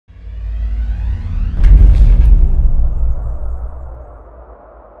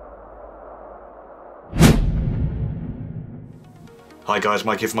Hi guys,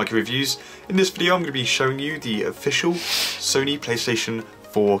 Mike here from MyKeyReviews. In this video I'm going to be showing you the official Sony PlayStation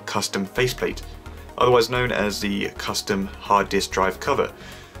 4 custom faceplate, otherwise known as the custom hard disk drive cover.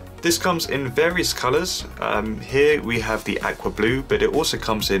 This comes in various colours. Here we have the Aqua blue, but it also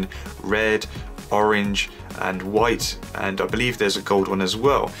comes in red, orange and white, and I believe there's a gold one as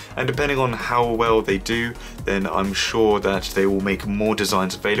well. And depending on how well they do, then I'm sure that they will make more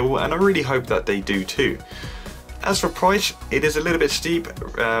designs available, and I really hope that they do too. As for price, it is a little bit steep,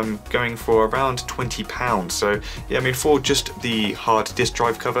 going for around £20. So yeah, I mean, for just the hard disk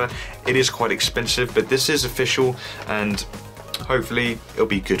drive cover, it is quite expensive, but this is official and hopefully it'll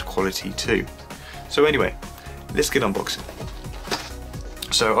be good quality too. So anyway, let's get unboxing.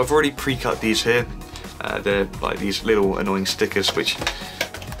 So I've already pre-cut these here. They're like these little annoying stickers which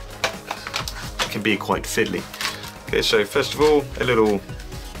can be quite fiddly. Okay, so first of all, a little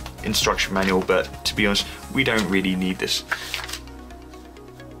instruction manual, but to be honest, we don't really need this.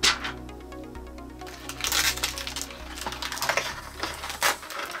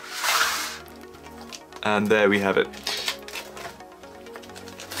 And there we have it.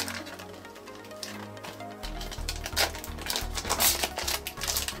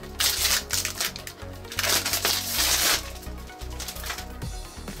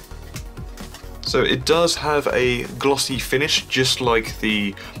 So it does have a glossy finish, just like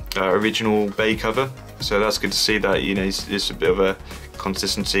the original bay cover. So that's good to see that, you know, it's a bit of a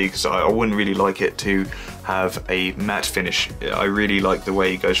consistency, because I wouldn't really like it to have a matte finish. I really like the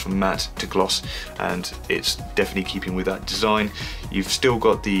way it goes from matte to gloss, and it's definitely keeping with that design. You've still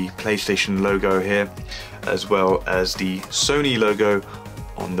got the PlayStation logo here, as well as the Sony logo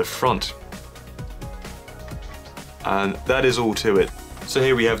on the front. And that is all to it. So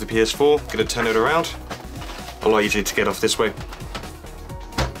here we have the PS4, gonna turn it around. A lot easier to get off this way.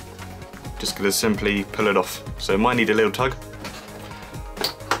 Just gonna simply pull it off. So it might need a little tug.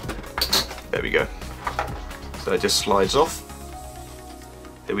 There we go. So it just slides off.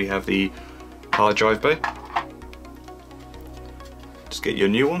 Here we have the hard drive bay. Just get your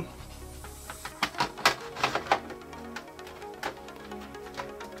new one.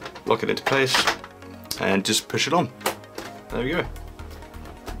 Lock it into place and just push it on. There we go.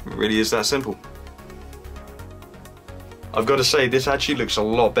 It really is that simple. I've got to say, this actually looks a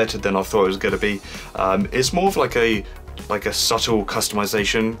lot better than I thought it was going to be. It's more of like a subtle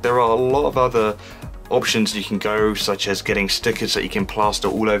customization. There are a lot of other options you can go, such as getting stickers that you can plaster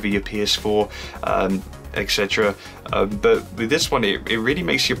all over your PS4, etc. But with this one, it really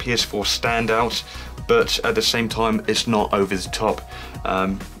makes your PS4 stand out, but at the same time, it's not over the top.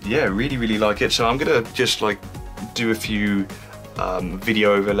 Yeah, really like it. So I'm gonna just like do a few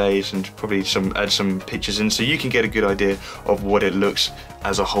video overlays and probably add some pictures in, so you can get a good idea of what it looks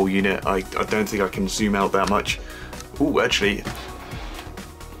as a whole unit. I don't think I can zoom out that much. Oh, actually,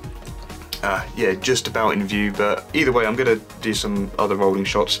 yeah, just about in view, but either way, I'm gonna do some other rolling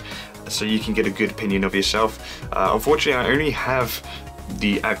shots so you can get a good opinion of yourself. Unfortunately, I only have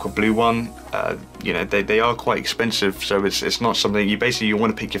the Aqua blue one. You know, they are quite expensive, so it's not something you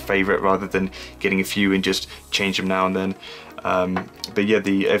want to pick your favorite rather than getting a few and just change them now and then. But yeah,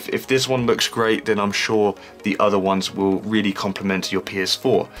 if this one looks great, then I'm sure the other ones will really complement your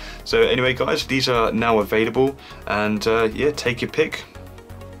PS4. So anyway guys, these are now available, and yeah, take your pick.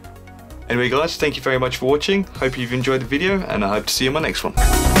 Anyway guys, thank you very much for watching. Hope you've enjoyed the video, and I hope to see you in my next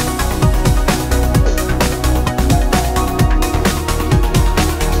one.